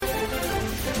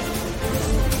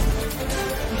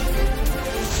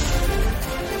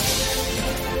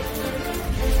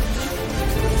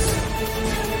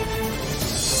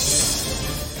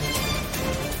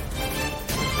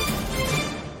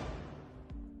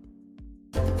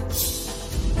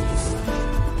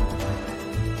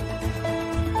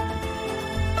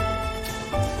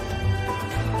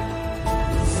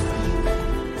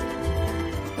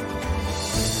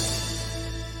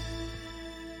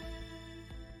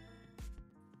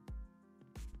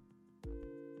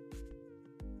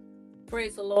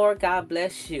Praise the Lord. God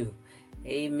bless you.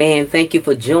 Amen. Thank you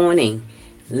for joining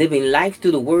Living Life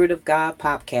Through the Word of God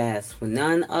podcast with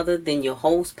none other than your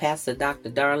host, Pastor Dr.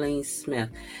 Darlene Smith.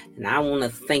 And I want to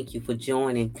thank you for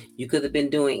joining. You could have been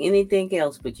doing anything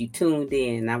else, but you tuned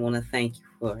in. And I want to thank you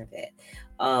for that.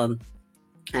 And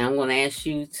I'm going to ask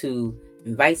you to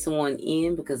invite someone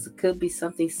in because it could be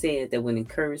something said that would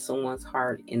encourage someone's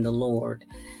heart in the Lord.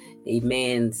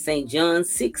 Amen. St. John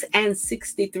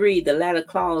 6:63, the latter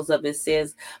clause of it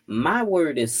says, "My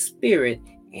word is spirit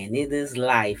and it is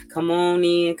life." Come on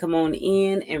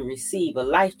in and receive a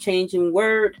life-changing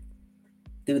word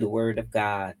through the word of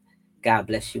God. God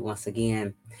bless you once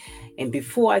again. And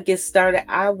before I get started,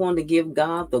 I want to give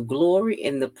God the glory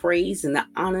and the praise and the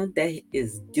honor that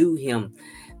is due him.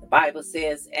 The Bible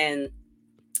says, and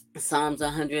Psalms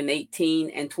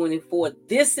 118:24.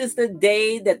 This is the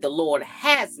day that the Lord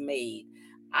has made.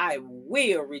 I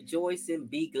will rejoice and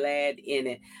be glad in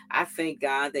it. I thank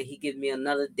God that he gives me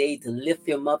another day to lift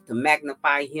him up, to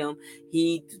magnify him.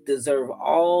 He deserves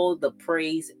all the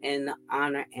praise and the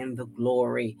honor and the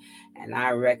glory. And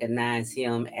I recognize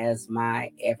him as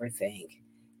my everything.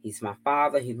 He's my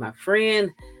father. He's my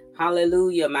friend.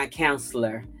 Hallelujah, my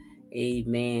counselor.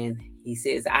 Amen. He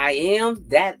says, I am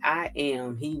that I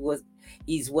am.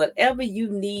 He's whatever you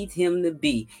need him to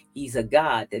be. He's a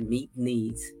God that meets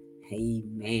needs.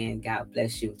 Amen. God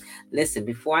bless you. Listen,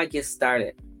 before I get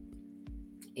started,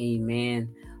 amen.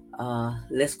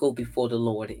 Let's go before the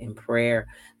Lord in prayer.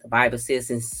 The Bible says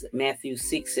in Matthew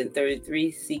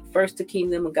 6:33, seek first the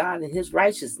kingdom of God and his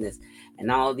righteousness,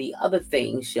 and all the other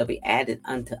things shall be added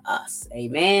unto us.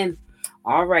 Amen.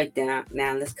 All right, now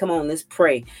let's come on, let's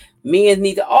pray. Men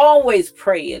need to always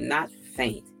pray and not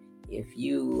faint. If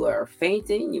you are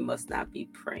fainting, you must not be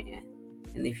praying.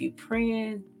 And if you're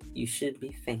praying, you should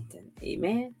be fainting.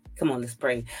 Amen. Come on, let's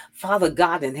pray. Father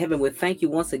God in heaven, we thank you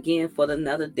once again for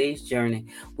another day's journey.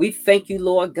 We thank you,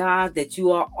 Lord God, that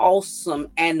you are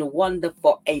awesome and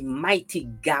wonderful, a mighty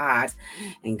God.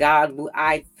 And God,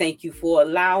 I thank you for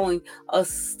allowing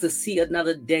us to see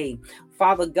another day.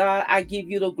 Father God, I give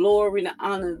you the glory and the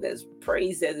honor that's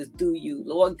praise that is due you.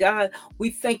 Lord God,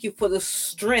 we thank you for the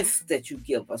strength that you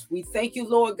give us. We thank you,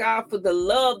 Lord God, for the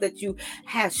love that you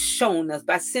have shown us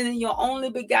by sending your only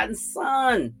begotten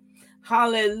Son.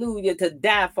 Hallelujah, to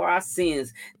die for our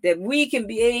sins, that we can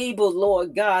be able,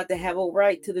 Lord God, to have a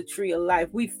right to the tree of life.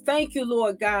 We thank you,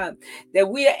 Lord God, that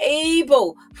we are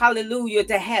able, hallelujah,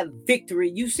 to have victory.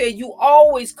 You said you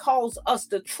always cause us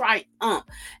to triumph.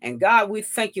 And God, we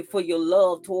thank you for your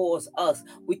love towards us.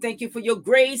 We thank you for your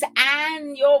grace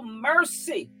and your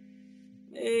mercy.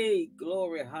 Hey,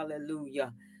 glory,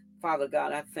 hallelujah. Father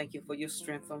God, I thank you for your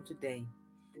strength on today.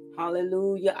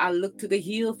 Hallelujah. I look to the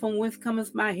hill from whence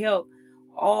cometh my help.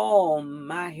 All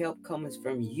my help comes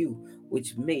from you,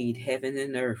 which made heaven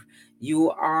and earth.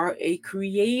 You are a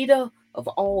creator of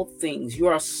all things. You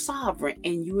are sovereign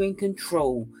and you in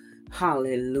control.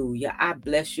 Hallelujah. I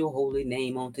bless your holy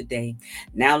name on today.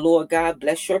 Now, Lord God,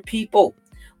 bless your people.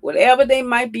 Whatever they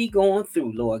might be going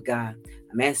through, Lord God,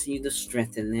 I'm asking you to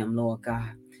strengthen them, Lord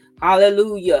God.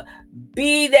 Hallelujah.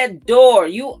 Be that door.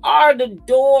 You are the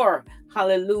door.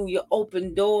 Hallelujah.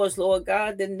 Open doors, Lord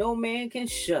God, that no man can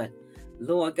shut.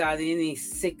 Lord God, any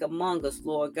sick among us,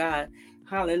 Lord God.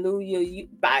 Hallelujah.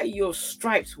 By your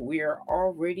stripes, we are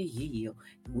already healed.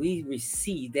 We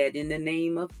receive that in the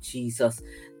name of Jesus.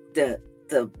 The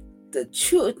the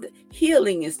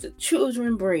healing is the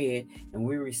children bread, and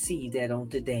we receive that on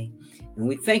today. And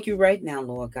we thank you right now,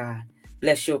 Lord God.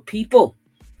 Bless your people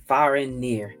far and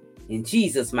near. In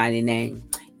Jesus' mighty name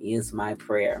is my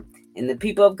prayer. And the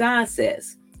people of God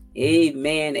says,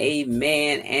 amen,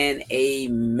 amen, and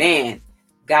amen.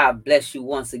 God bless you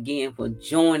once again for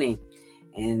joining.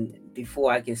 And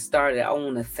before I get started, I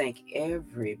want to thank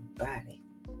everybody.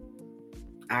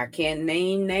 I can't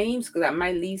name names because I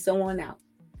might leave someone out.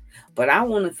 But I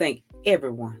want to thank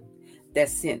everyone that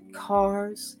sent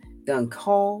cards, done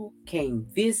call, came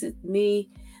visit me.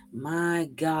 My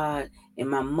God, in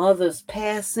my mother's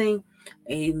passing,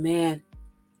 amen.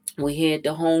 We had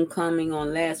the homecoming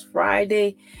on last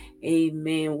Friday.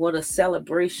 Amen. What a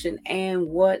celebration and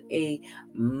what a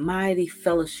mighty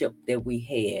fellowship that we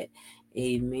had.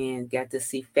 Amen. Got to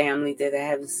see family that I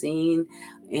haven't seen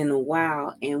in a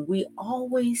while. And we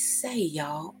always say,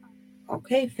 y'all,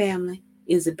 okay, family,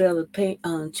 Isabella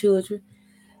children,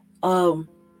 um,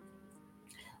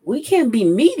 we can't be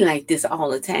meeting like this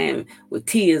all the time with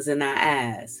tears in our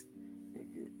eyes.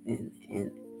 And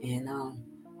and and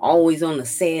always on a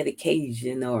sad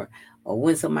occasion or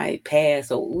when somebody passed.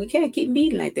 So we can't keep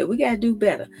meeting like that. We gotta do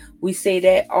better. We say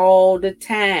that all the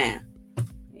time.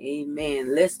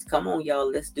 Amen. Let's come on,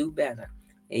 y'all. Let's do better.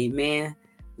 Amen.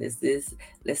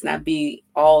 Let's not be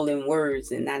all in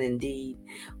words and not in deed.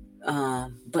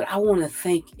 But I want to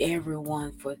thank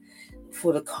everyone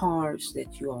for the cards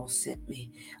that you all sent me,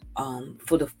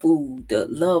 for the food, the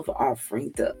love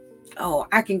offering,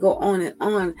 I can go on and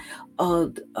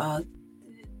on.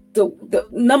 The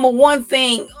number one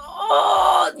thing,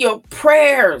 your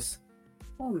prayers.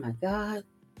 Oh my God.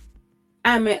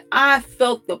 I mean, I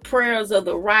felt the prayers of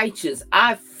the righteous.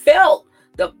 I felt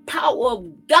the power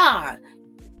of God.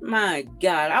 My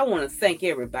God, I want to thank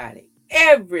everybody.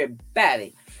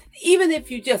 Everybody. Even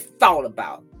if you just thought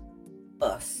about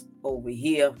us over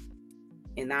here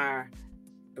in our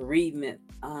bereavement,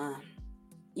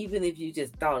 even if you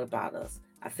just thought about us,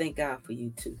 I thank God for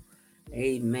you too.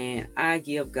 Amen. I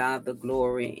give God the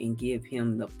glory and give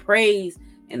him the praise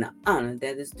and the honor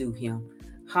that is due him.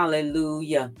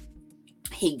 Hallelujah.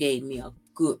 He gave me a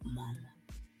good mama,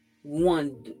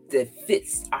 one that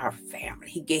fits our family.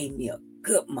 He gave me a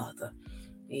good mother.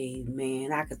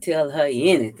 Amen. I could tell her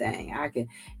anything.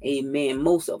 Amen.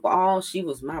 Most of all, she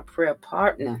was my prayer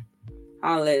partner.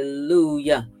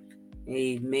 Hallelujah.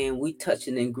 Amen. We touch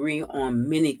and agree on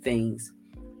many things.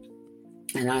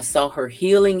 And I saw her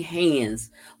healing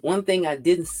hands. One thing I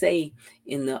didn't say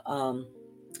in the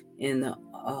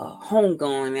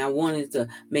homegoing, I wanted to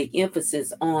make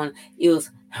emphasis on, it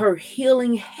was her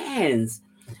healing hands.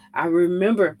 I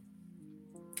remember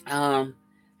how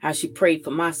she prayed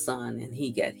for my son and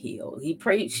he got healed.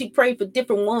 She prayed for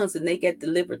different ones and they got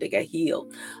delivered, they got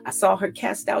healed. I saw her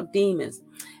cast out demons.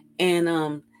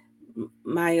 And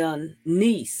my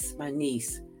niece,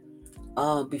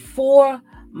 before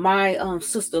my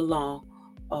sister-in-law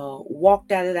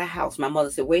walked out of the house, my mother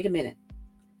said, wait a minute,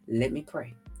 let me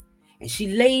pray. And she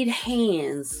laid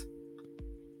hands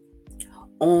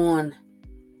on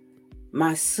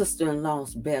my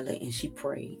sister-in-law's belly and she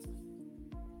prayed.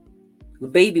 The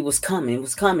baby was coming. And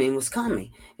it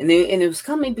was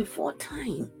coming before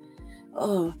time.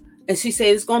 And she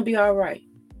said, it's going to be all right.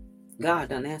 God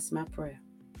done answered my prayer.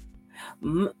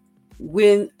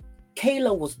 When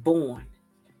Kayla was born,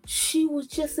 she was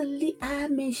just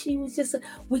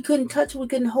we couldn't touch her, we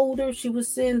couldn't hold her. She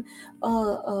was in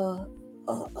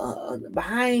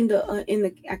behind in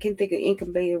the, I can't think of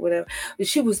incubator, whatever.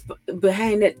 She was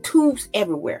behind that, tubes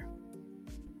everywhere.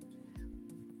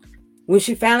 When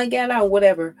she finally got out,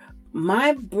 whatever,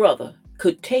 my brother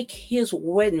could take his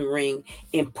wedding ring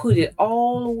and put it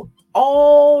all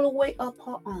the way up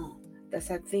her arm. That's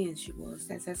how thin she was.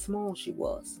 That's how small she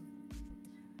was.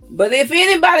 But if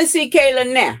anybody see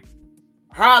Kayla now,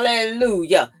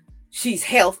 hallelujah, she's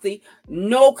healthy,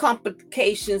 no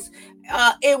complications.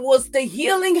 It was the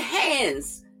healing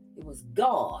hands. It was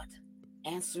God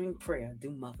answering prayer,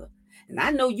 dear mother. And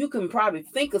I know you can probably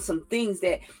think of some things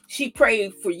that she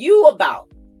prayed for you about.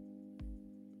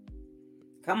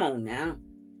 Come on now.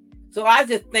 So I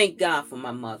just thank God for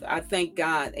my mother. I thank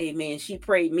God, amen. She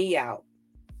prayed me out.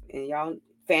 And y'all,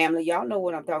 family, y'all know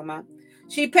what I'm talking about.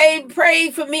 She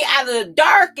prayed for me out of the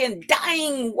dark and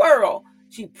dying world.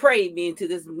 She prayed me into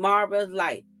this marvelous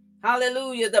light.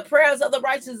 Hallelujah. The prayers of the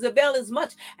righteous avail as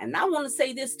much. And I want to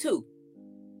say this too.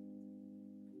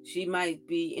 She might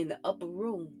be in the upper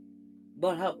room,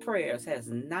 but her prayers has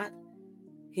not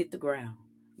hit the ground.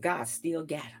 God still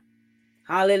got her.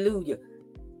 Hallelujah.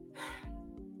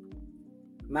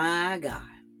 My God.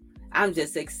 I'm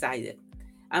just excited.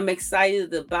 I'm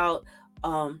excited about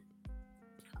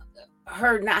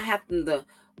her not having to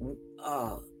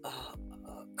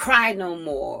cry no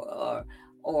more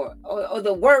or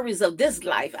the worries of this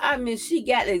life. I mean, she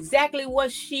got exactly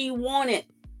what she wanted.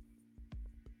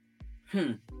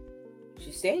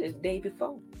 She said it the day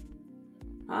before.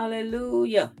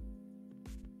 Hallelujah.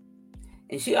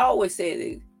 And she always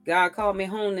said, God called me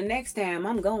home the next time,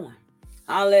 I'm going.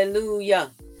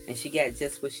 Hallelujah. And she got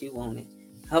just what she wanted.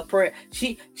 Her prayer,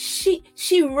 she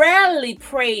rarely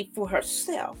prayed for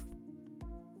herself.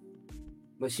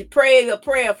 But she prayed a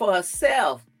prayer for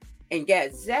herself and got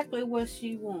exactly what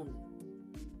she wanted.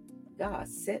 God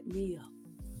set me up.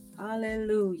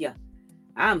 Hallelujah.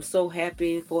 I'm so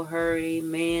happy for her.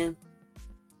 Amen.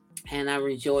 And I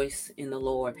rejoice in the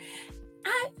Lord.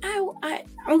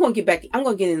 I'm going to get back. I'm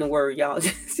going to get in the word, y'all.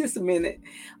 Just a minute.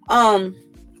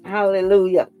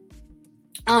 Hallelujah.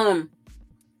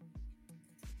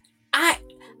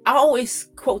 I always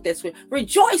quote that scripture.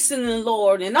 Rejoice in the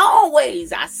Lord, and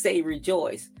always I say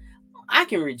rejoice. I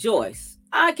can rejoice.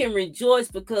 I can rejoice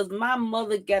because my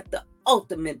mother got the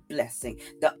ultimate blessing,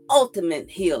 the ultimate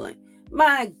healing.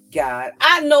 My God,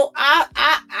 I know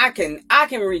I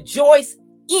can rejoice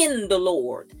in the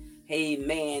Lord.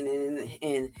 Amen.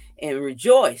 And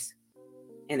rejoice.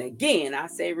 And again, I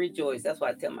say rejoice. That's why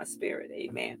I tell my spirit.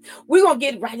 Amen. We're going to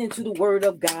get right into the word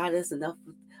of God. That's enough.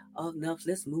 Enough.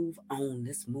 Let's move on.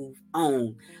 Let's move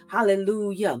on.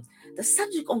 Hallelujah. The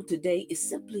subject on today is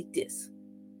simply this: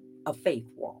 a faith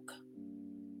walk.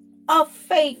 A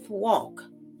faith walk.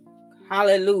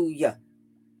 Hallelujah.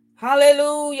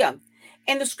 Hallelujah.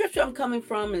 And the scripture I'm coming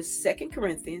from is 2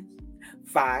 Corinthians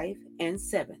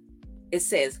 5:7. It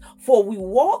says, "For we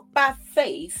walk by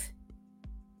faith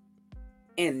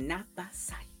and not by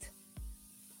sight."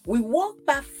 We walk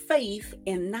by faith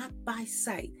and not by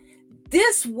sight.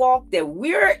 This walk that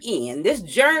we're in, this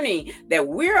journey that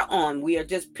we're on, we are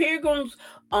just pilgrims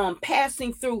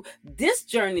passing through this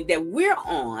journey that we're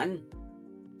on.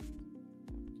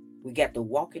 We got to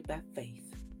walk it by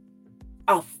faith.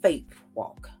 A faith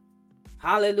walk.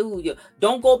 Hallelujah.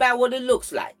 Don't go by what it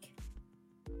looks like.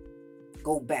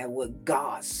 Go by what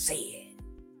God said.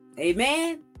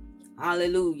 Amen.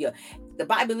 Hallelujah. The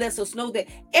Bible lets us know that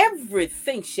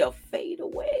everything shall fade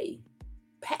away,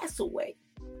 pass away.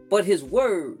 But his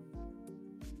word,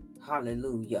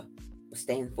 hallelujah, will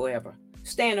stand forever.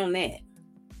 Stand on that.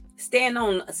 Stand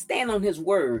on his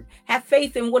word. Have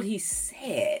faith in what he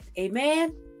said.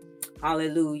 Amen.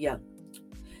 Hallelujah.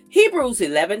 Hebrews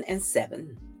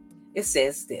 11:7. It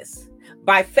says this: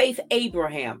 by faith,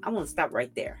 Abraham. I want to stop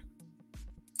right there.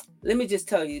 Let me just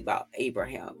tell you about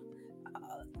Abraham.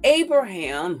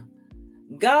 Abraham,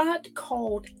 God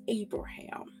called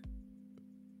Abraham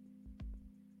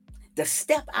to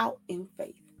step out in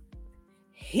faith.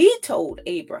 He told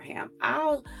Abraham,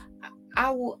 I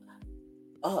will,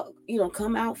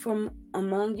 come out from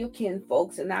among your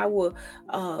kinfolks, and I will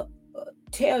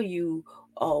tell you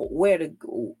where to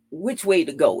go, which way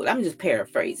to go. I'm just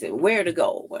paraphrasing, where to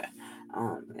go.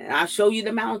 And I'll show you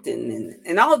the mountain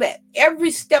and all that.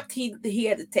 Every step he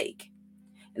had to take.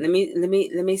 And let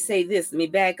me say this. Let me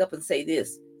back up and say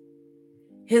this.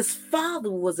 His father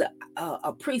was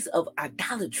a priest of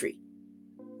idolatry.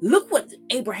 Look what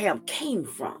Abraham came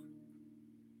from.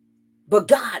 But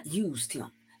God used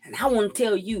him. And I want to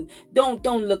tell you, don't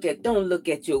look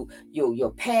at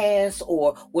your past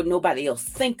or what nobody else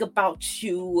think about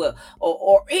you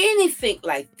or anything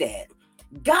like that.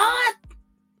 God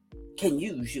can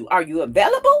use you. Are you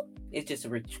available? It's just a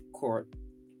record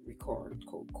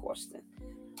question.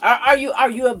 Are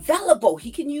you available?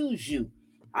 He can use you.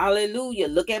 Hallelujah.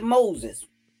 Look at Moses.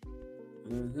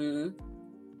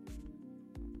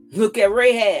 Look at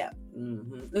Rahab.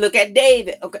 Look at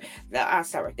David. Okay, now I'll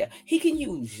start right there. He can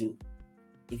use you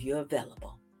if you're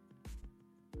available.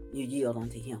 You yield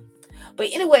unto him. But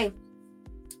anyway,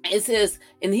 it says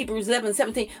in Hebrews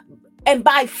 11:17, and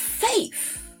by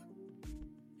faith,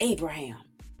 Abraham,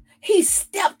 he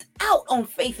stepped out on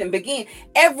faith and began.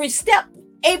 Every step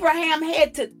Abraham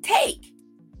had to take,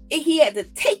 he had to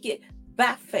take it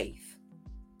by faith.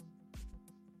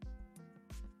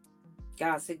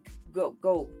 God said, go.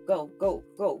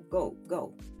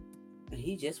 And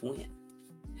he just went.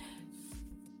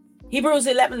 Hebrews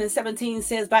 11:17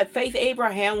 says, by faith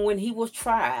Abraham, when he was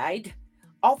tried,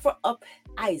 offered up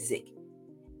Isaac.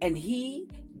 And he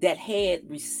that had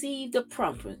received the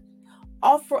promise,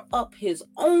 offer up his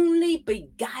only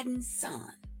begotten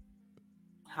son.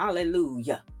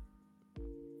 Hallelujah.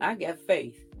 I got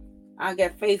faith. I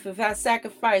got faith if I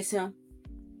sacrifice him,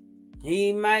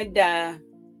 he might die.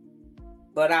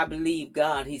 But I believe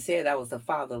God. He said I was the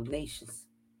father of nations.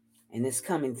 And it's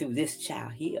coming through this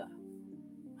child here.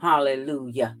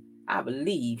 Hallelujah. I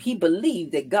believe. He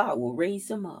believed that God will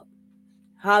raise him up.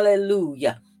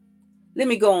 Hallelujah. Let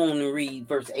me go on and read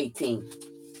verse 18.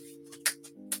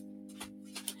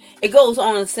 It goes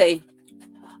on and say,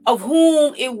 of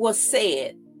whom it was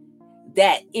said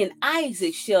that in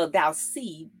Isaac shall thou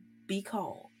seed be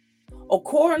called.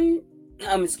 Accounted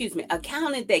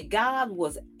that God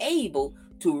was able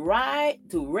to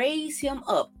raise him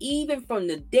up even from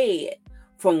the dead,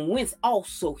 from whence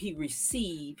also he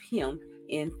received him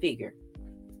in figure.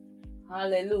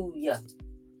 Hallelujah.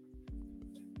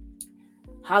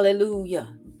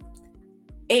 Hallelujah.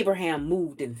 Abraham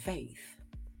moved in faith.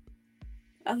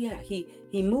 Oh yeah, he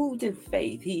moved in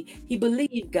faith. He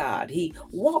believed God. He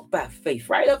walked by faith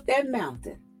right up that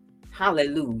mountain.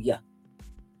 Hallelujah.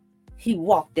 He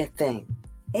walked that thing.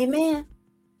 Amen.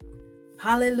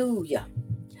 Hallelujah.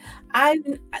 I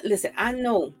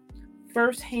know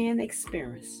firsthand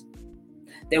experience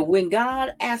that when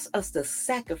God asks us to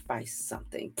sacrifice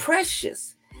something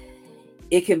precious,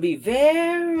 it can be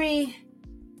very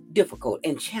difficult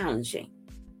and challenging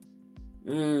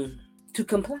to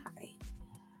comply.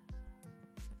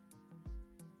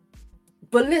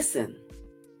 But listen,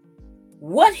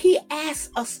 what he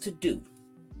asks us to do,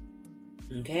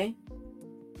 okay?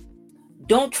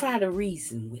 Don't try to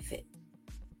reason with it.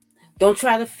 Don't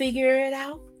try to figure it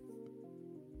out.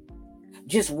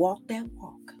 Just walk that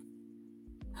walk.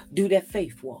 Do that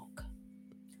faith walk.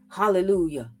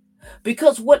 Hallelujah.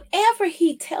 Because whatever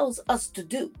he tells us to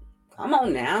do, come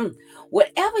on now,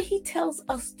 whatever he tells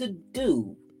us to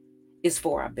do is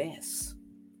for our best.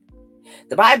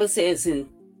 The Bible says in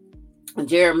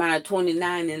Jeremiah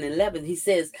 29:11, he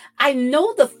says, I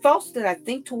know the thoughts that I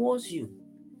think towards you,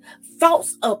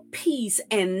 thoughts of peace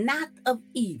and not of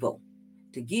evil,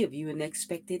 to give you an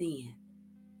expected end.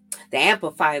 The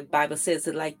Amplified Bible says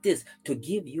it like this, to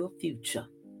give you a future.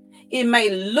 It may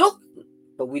look,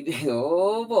 but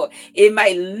oh boy, it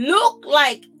might look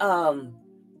like a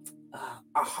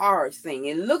hard thing.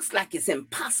 It looks like it's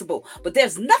impossible, but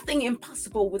there's nothing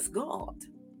impossible with God.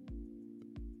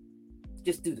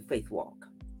 Just do the faith walk.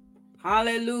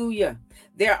 Hallelujah.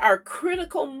 There are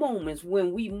critical moments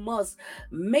when we must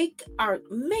make a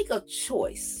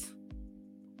choice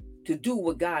to do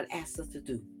what God asks us to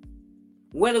do,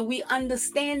 whether we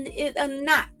understand it or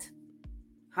not.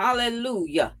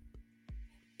 Hallelujah.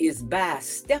 Is by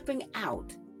stepping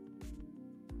out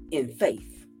in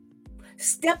faith,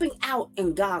 stepping out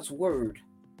in God's word.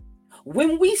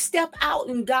 When we step out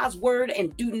in God's word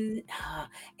and don't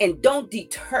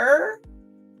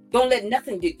let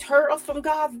nothing deter us from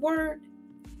God's word,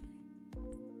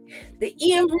 the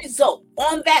end result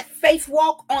on that faith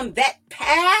walk, on that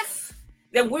path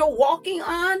that we're walking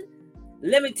on,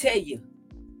 let me tell you,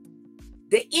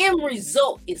 the end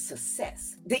result is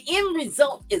success. The end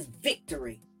result is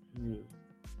victory.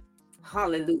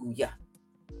 Hallelujah.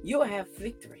 You'll have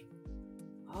victory.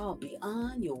 Oh,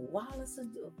 beyond your wildest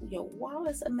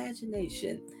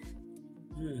imagination.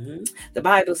 The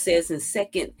Bible says in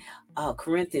 2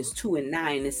 Corinthians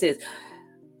 2:9, it says,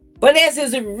 but as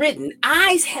is written,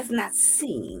 eyes have not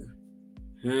seen,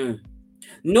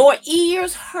 nor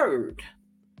ears heard,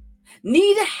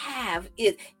 neither have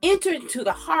it entered into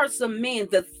the hearts of men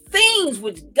the things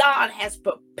which God has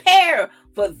prepared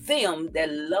for them that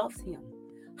love him.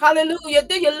 Hallelujah.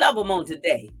 Do you love him on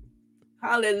today?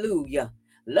 Hallelujah.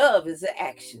 Love is an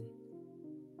action.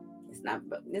 It's not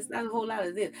a whole lot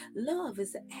of this. Love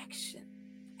is an action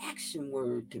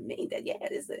word to me.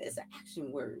 It's an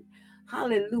action word.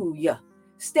 Hallelujah.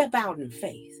 Step out in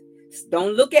faith.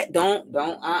 Don't look at don't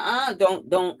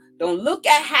look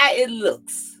at how it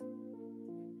looks.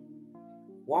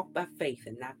 Walk by faith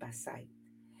and not by sight.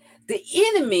 The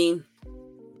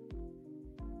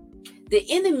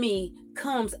enemy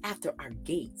comes after our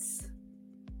gates.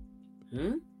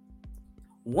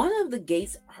 One of the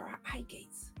gates are our eye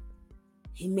gates.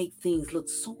 He makes things look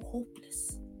so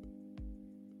hopeless.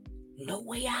 No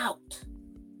way out.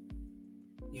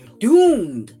 You're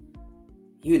doomed.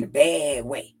 You're in a bad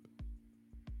way.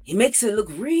 He makes it look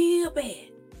real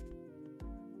bad.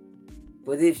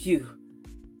 But if you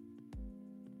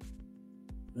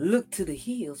look to the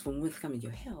hills from whence cometh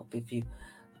your help, if you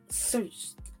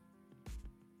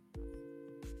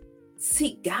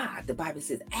seek God, the Bible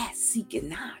says, ask, seek, and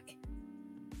knock,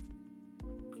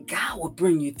 God will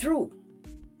bring you through.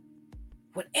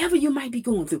 Whatever you might be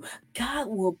going through, God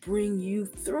will bring you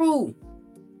through.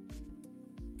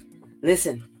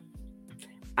 Listen,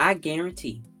 I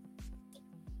guarantee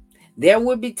there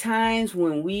will be times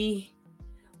when we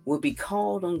will be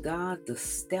called on God to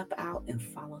step out and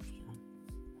follow him.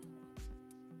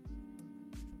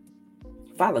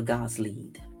 Follow God's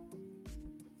lead.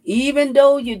 Even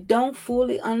though you don't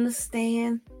fully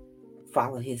understand,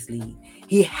 follow his lead.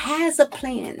 He has a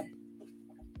plan.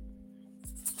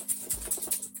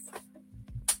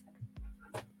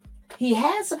 He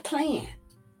has a plan.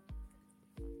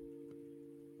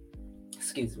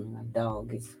 Excuse me, my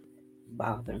dog is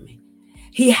bothering me.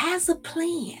 He has a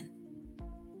plan.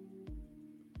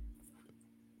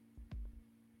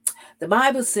 The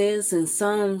Bible says in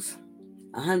Psalms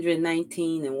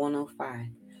 119 and 105,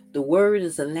 the word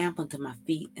is a lamp unto my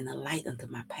feet and a light unto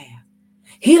my path.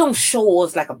 He don't show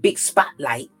us like a big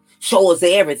spotlight, show us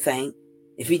everything.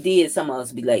 If he did, some of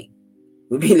us be like,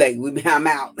 I'm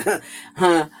out.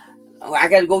 I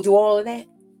got to go through all of that.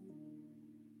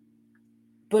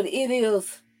 But it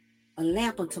is a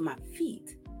lamp unto my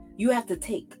feet. You have to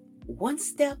take one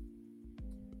step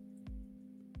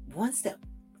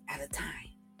at a time.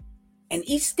 And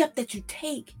each step that you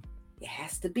take, it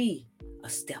has to be a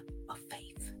step of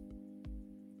faith.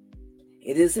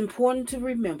 It is important to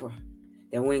remember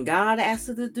that when God asks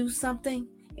us to do something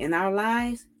in our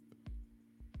lives,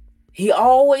 he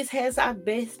always has our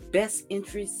best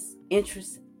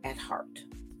interests at heart.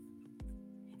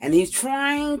 And he's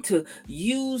trying to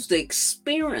use the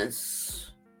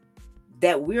experience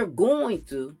that we're going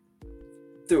through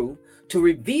to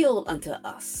reveal unto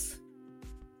us.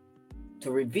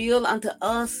 To reveal unto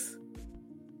us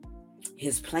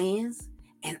his plans,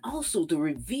 and also to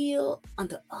reveal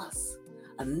unto us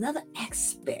another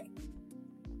aspect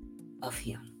of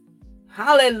him.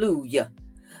 Hallelujah.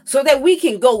 So we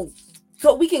can go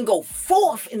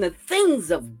forth in the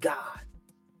things of God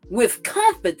with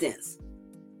confidence,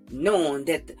 knowing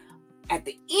that at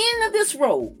the end of this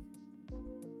road,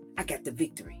 I got the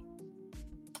victory.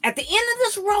 At the end of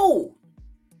this road,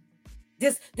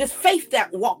 this faith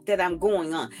that walk that I'm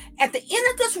going on, at the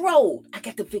end of this road, I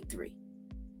got the victory.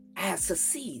 I have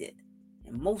succeeded.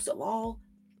 And most of all,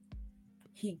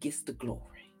 he gets the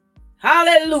glory.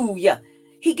 Hallelujah.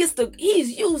 He's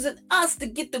using us to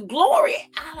get the glory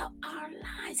out of our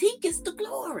lives. He gets the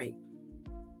glory.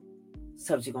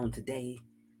 Subject on today,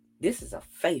 this is a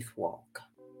faith walk.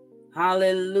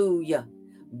 Hallelujah.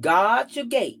 Guard your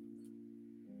gate.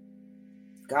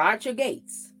 Guard your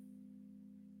gates.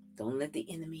 Don't let the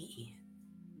enemy in.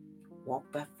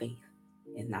 Walk by faith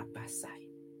and not by sight.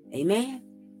 Amen.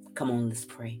 Come on, let's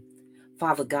pray.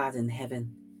 Father God in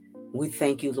heaven, we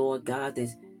thank you, Lord God,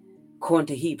 that according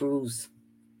to Hebrews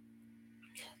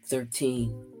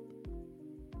 13,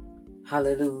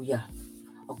 hallelujah,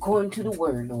 according to the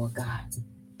word, Lord God.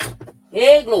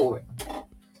 Hey, glory.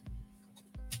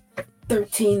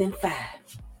 13 and 5.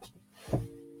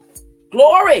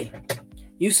 Glory.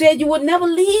 You said you would never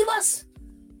leave us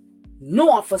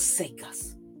nor forsake us.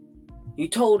 You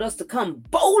told us to come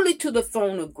boldly to the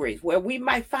throne of grace where we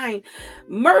might find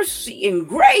mercy and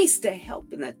grace to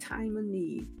help in a time of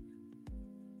need.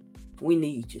 We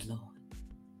need you, Lord.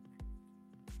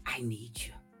 I need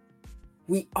you.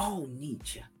 We all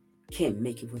need you. Can't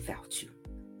make it without you.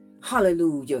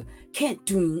 Hallelujah. Can't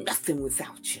do nothing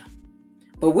without you.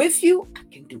 But with you, I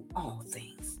can do all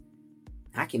things.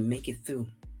 I can make it through.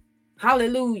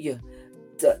 Hallelujah.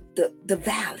 The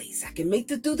valleys. I can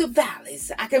make it through the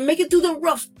valleys. I can make it through the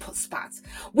rough spots.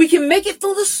 We can make it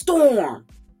through the storm.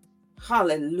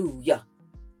 Hallelujah.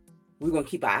 We're going to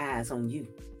keep our eyes on you.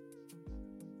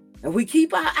 And we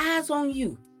keep our eyes on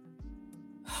you.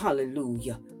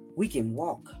 Hallelujah. We can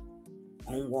walk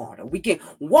on water. We can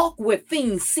walk where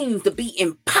things seem to be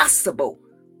impossible.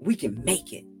 We can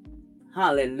make it.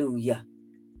 Hallelujah.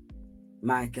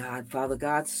 My God, Father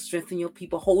God, strengthen your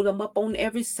people. Hold them up on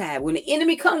every side. When the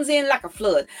enemy comes in like a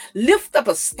flood, lift up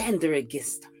a standard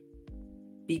against them.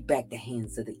 Beat back the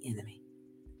hands of the enemy.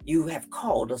 You have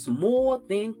called us more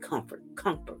than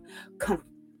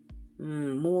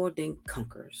more than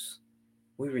conquerors.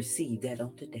 We receive that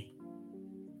on today.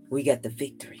 We got the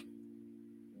victory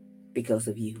because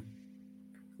of you.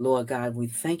 Lord God, we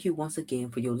thank you once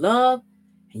again for your love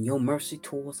and your mercy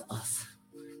towards us.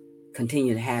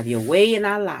 Continue to have your way in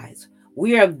our lives.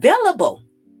 We are available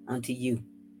unto you.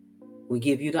 We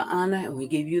give you the honor and we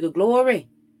give you the glory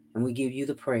and we give you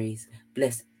the praise.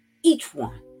 Bless each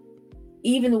one,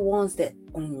 even the ones that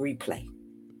on replay.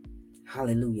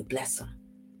 Hallelujah. Bless them.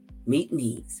 Meet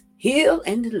needs. Heal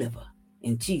and deliver.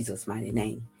 In Jesus' mighty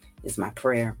name is my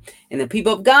prayer. And the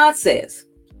people of God says,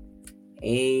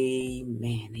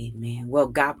 amen. Amen. Well,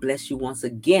 God bless you once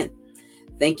again.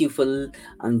 Thank you for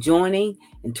joining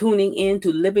and tuning in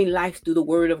to Living Life Through the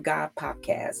Word of God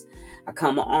podcast. I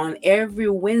come on every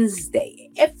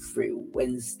Wednesday at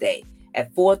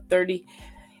 4:30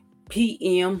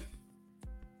 p.m.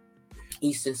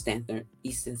 Eastern Standard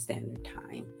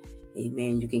Time.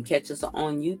 Amen. You can catch us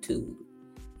on YouTube.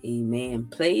 Amen.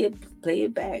 Play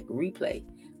it back, replay.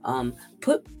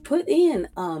 Put in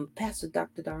Pastor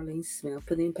Dr. Darlene Smith,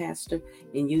 put in Pastor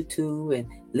in YouTube and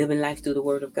Living Life Through the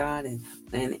Word of God and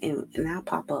I'll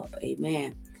pop up.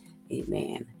 Amen.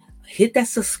 Amen. Hit that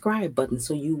subscribe button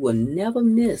so you will never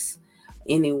miss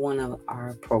any one of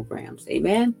our programs.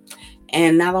 Amen.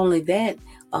 And not only that,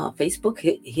 Facebook,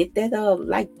 hit that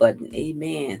like button.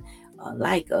 Amen.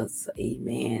 Like us.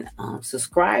 Amen.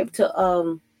 Subscribe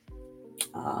to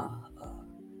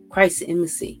Christ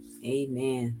Embassy.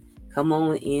 Amen. Come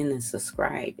on in and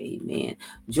subscribe. Amen.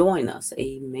 Join us.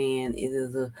 Amen.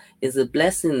 It is a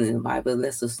blessing. The Bible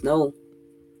lets us know.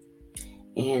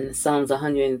 In Psalms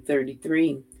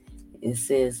 133, it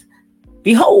says,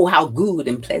 behold how good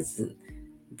and pleasant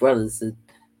brothers to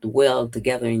dwell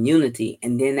together in unity.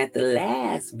 And then at the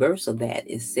last verse of that,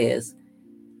 it says,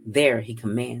 there he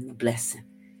commands a blessing.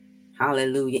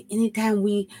 Hallelujah. Anytime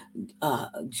we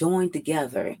join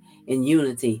together in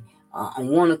unity on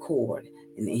one accord,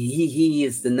 and he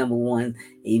is the number one,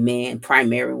 amen,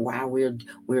 primary while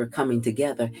we're coming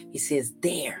together. He says,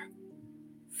 there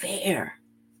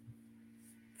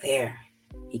there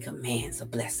he commands a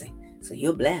blessing. So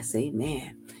you're blessed.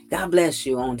 Amen. God bless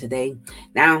you on today.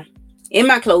 Now, in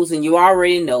my closing, you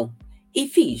already know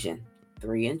Ephesians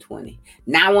 3:20.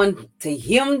 Now unto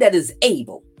him that is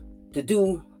able to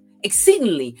do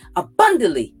exceedingly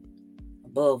abundantly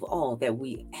above all that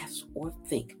we ask or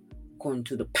think, according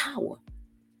to the power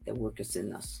that worketh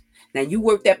in us. Now you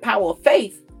work that power of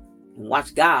faith and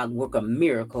watch God work a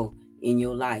miracle in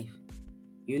your life.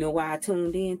 You know why I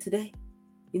tuned in today?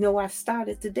 You know why I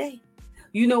started today?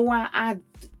 You know why I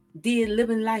did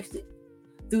Living Life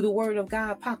Through the Word of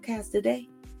God podcast today?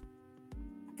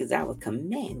 Because I was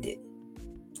commanded,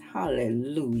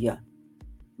 hallelujah,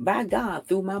 by God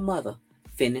through my mother,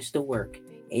 finish the work.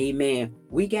 Amen.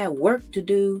 We got work to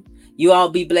do. You all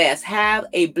be blessed. Have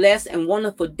a blessed and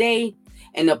wonderful day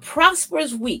and a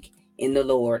prosperous week in the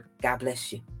Lord. God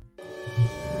bless you.